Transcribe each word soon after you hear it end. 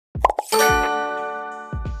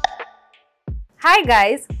Hi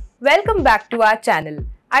guys, welcome back to our channel.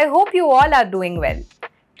 I hope you all are doing well.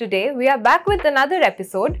 Today we are back with another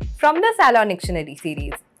episode from the Salonictionary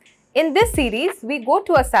series. In this series, we go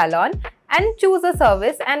to a salon and choose a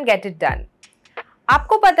service and get it done.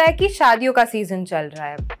 आपको पता है कि शादियों का season चल रहा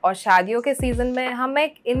है और शादियों के सीजन में हम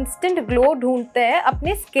एक इंस्टेंट ग्लो ढूंढते हैं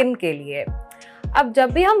अपने स्किन के लिए। अब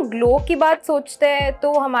जब भी हम ग्लो की बात सोचते हैं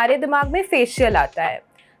तो हमारे दिमाग में फेशियल आता है।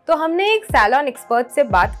 तो हमने एक सैलॉन एक्सपर्ट से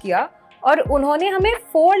बात किया और उन्होंने हमें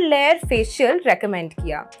 4 लेयर फेशियल रेकमेंड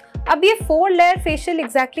किया। अब ये 4 लेयर फेशियल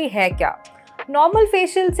एग्जैक्टली है क्या? नॉर्मल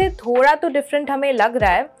फेशियल से थोड़ा तो डिफरेंट हमें लग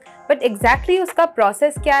रहा है, बट एग्जैक्टली उसका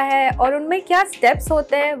प्रोसेस क्या है और उनमें क्या स्टेप्स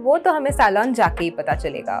होते हैं वो तो हमें सैलॉन जाके ही पता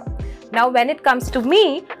चलेगा। Now when it comes to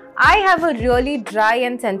me, I have a really dry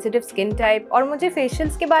and sensitive skin type और मुझे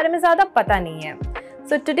फेशियल्स के बारे में ज़्यादा पता नहीं है।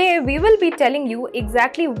 So today we will be telling you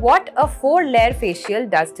exactly what a 4-layer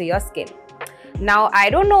facial does to your skin. Now I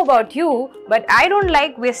don't know about you, but I don't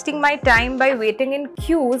like wasting my time by waiting in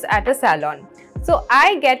queues at a salon. So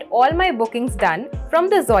I get all my bookings done from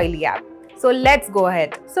the Zoylee app. So let's go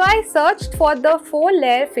ahead. So I searched for the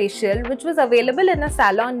 4-layer facial which was available in a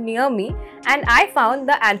salon near me and I found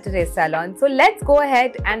the Antares salon. So let's go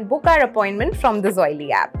ahead and book our appointment from the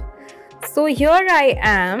Zoylee app. So here I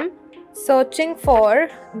am searching for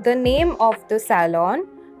the name of the salon,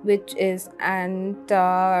 which is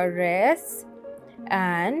Antares,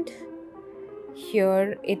 and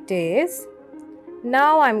here it is.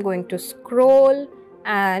 Now I'm going to scroll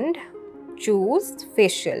and choose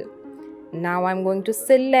facial. Now I'm going to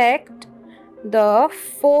select the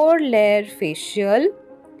 4-layer facial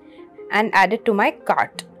and add it to my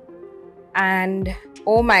cart. And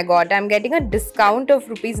oh my god, I'm getting a discount of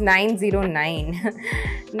rupees 909.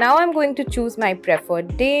 Now I'm going to choose my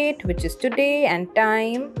preferred date, which is today, and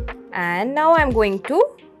time, and now I'm going to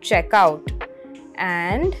check out.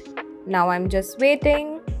 And now I'm just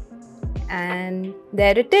waiting, and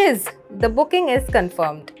there it is. The booking is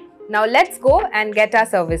confirmed. Now let's go and get our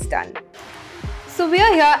service done. So we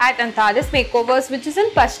are here at Antares Makeovers, which is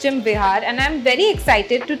in Paschim Bihar, and I'm very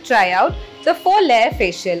excited to try out the 4-layer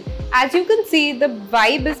facial. As you can see, the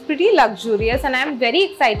vibe is pretty luxurious and I'm very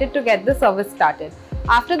excited to get the service started.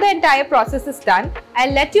 After the entire process is done,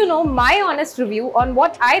 I'll let you know my honest review on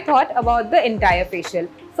what I thought about the entire facial.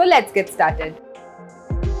 So let's get started.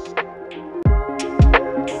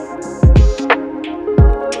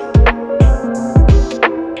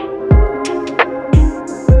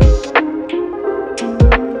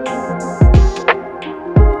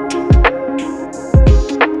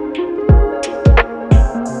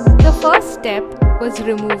 First step was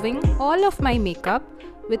removing all of my makeup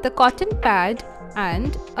with a cotton pad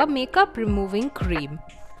and a makeup removing cream.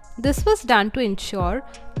 This was done to ensure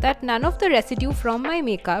that none of the residue from my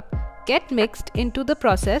makeup get mixed into the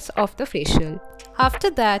process of the facial. After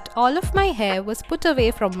that, all of my hair was put away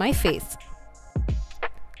from my face.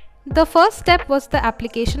 The first step was the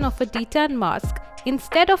application of a detan mask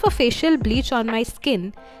instead of a facial bleach on my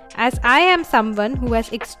skin, as I am someone who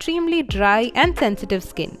has extremely dry and sensitive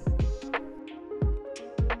skin.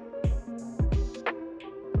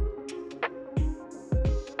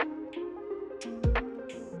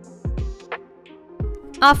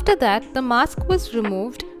 After that, the mask was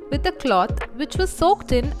removed with a cloth which was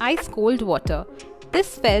soaked in ice cold water.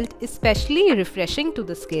 This felt especially refreshing to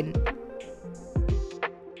the skin.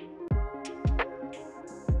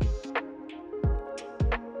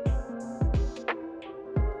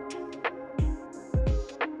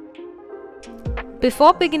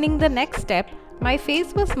 Before beginning the next step, my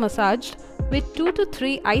face was massaged with 2 to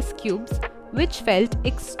 3 ice cubes, which felt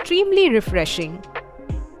extremely refreshing.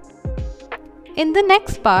 In the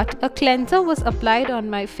next part, a cleanser was applied on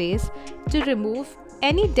my face to remove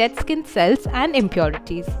any dead skin cells and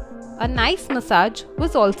impurities. A nice massage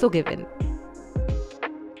was also given.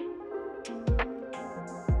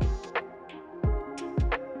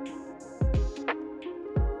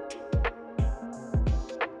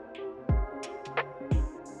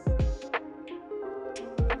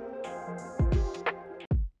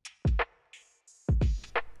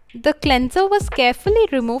 The cleanser was carefully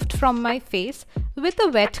removed from my face with a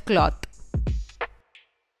wet cloth.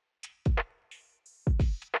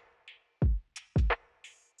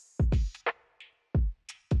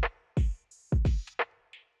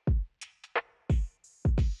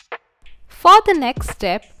 For the next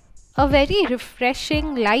step, a very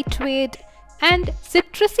refreshing, lightweight and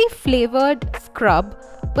citrusy flavored scrub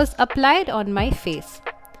was applied on my face.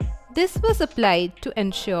 This was applied to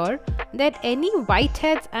ensure that any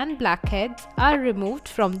whiteheads and blackheads are removed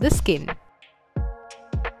from the skin.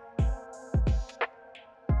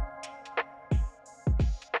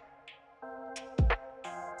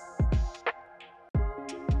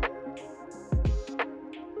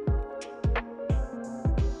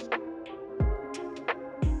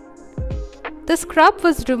 The scrub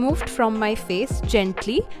was removed from my face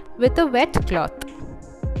gently with a wet cloth.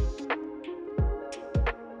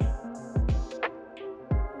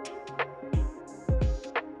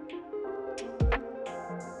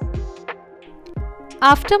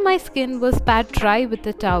 After my skin was pat dry with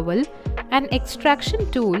a towel, an extraction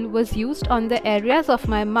tool was used on the areas of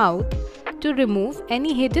my mouth to remove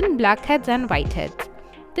any hidden blackheads and whiteheads.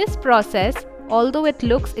 This process, although it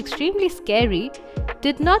looks extremely scary,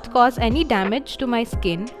 did not cause any damage to my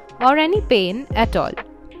skin or any pain at all.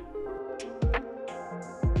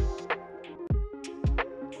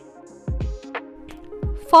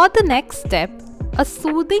 For the next step, a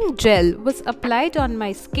soothing gel was applied on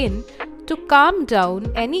my skin to calm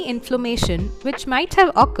down any inflammation which might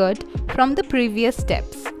have occurred from the previous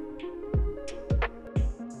steps.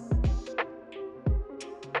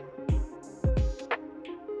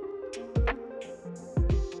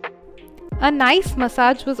 A nice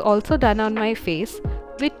massage was also done on my face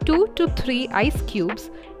with 2 to 3 ice cubes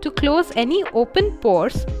to close any open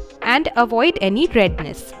pores and avoid any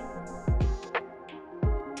redness.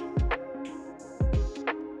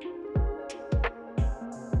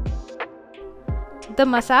 The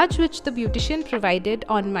massage which the beautician provided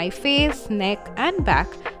on my face, neck and back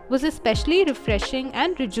was especially refreshing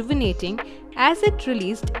and rejuvenating as it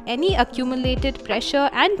released any accumulated pressure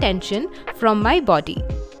and tension from my body.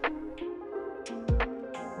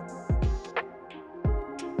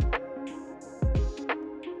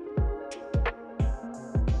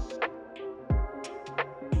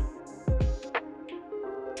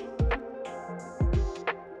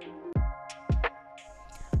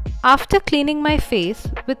 After cleaning my face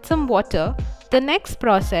with some water, the next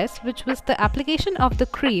process, which was the application of the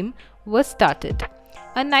cream, was started.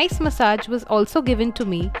 A nice massage was also given to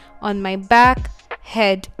me on my back,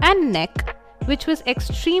 head and neck, which was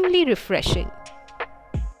extremely refreshing.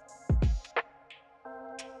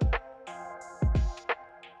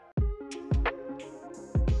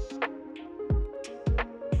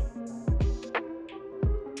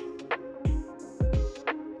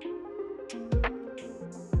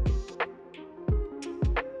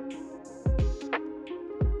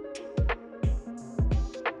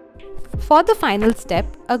 For the final step,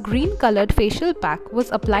 a green colored facial pack was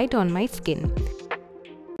applied on my skin.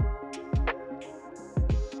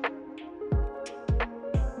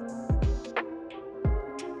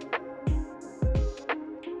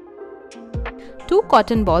 Two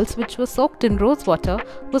cotton balls which were soaked in rose water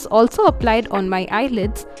was also applied on my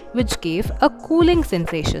eyelids, which gave a cooling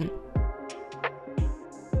sensation.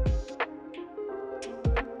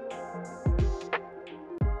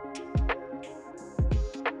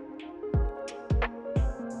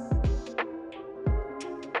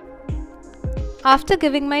 After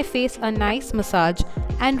giving my face a nice massage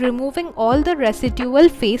and removing all the residual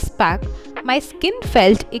face pack, my skin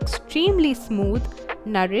felt extremely smooth,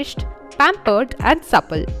 nourished, pampered and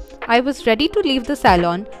supple. I was ready to leave the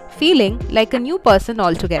salon feeling like a new person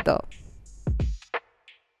altogether.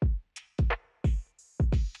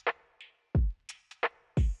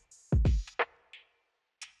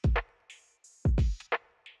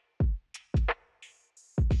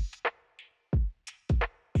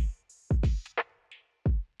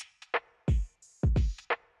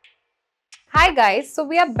 Hi guys, so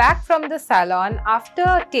we are back from the salon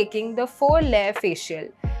after taking the 4-layer facial.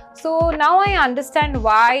 So now I understand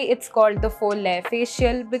why it's called the 4-layer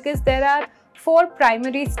facial, because there are 4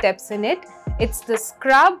 primary steps in it. It's the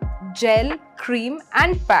scrub, gel, cream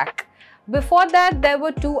and pack. Before that, there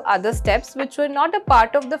were 2 other steps which were not a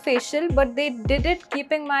part of the facial, but they did it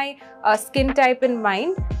keeping my skin type in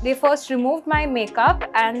mind. They first removed my makeup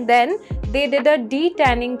and then they did a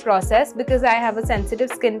de-tanning process because I have a sensitive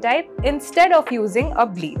skin type instead of using a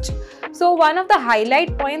bleach. So one of the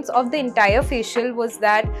highlight points of the entire facial was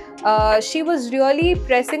that she was really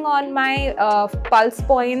pressing on my pulse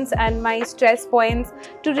points and my stress points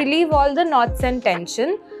to relieve all the knots and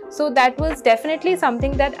tension. So that was definitely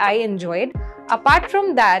something that I enjoyed. Apart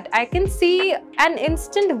from that, I can see an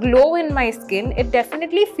instant glow in my skin. It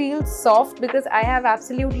definitely feels soft because I have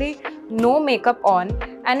absolutely no makeup on,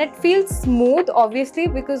 and it feels smooth obviously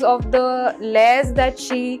because of the layers that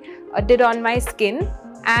she did on my skin.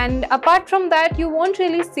 And apart from that, you won't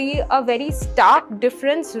really see a very stark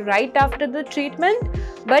difference right after the treatment,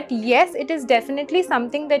 but yes, it is definitely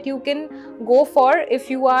something that you can go for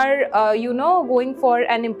if you are going for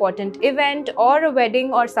an important event or a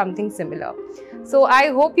wedding or something similar. So I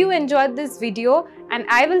hope you enjoyed this video, and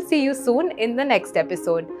I will see you soon in the next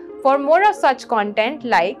episode. For more of such content,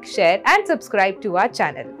 like, share and subscribe to our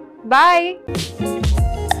channel. Bye.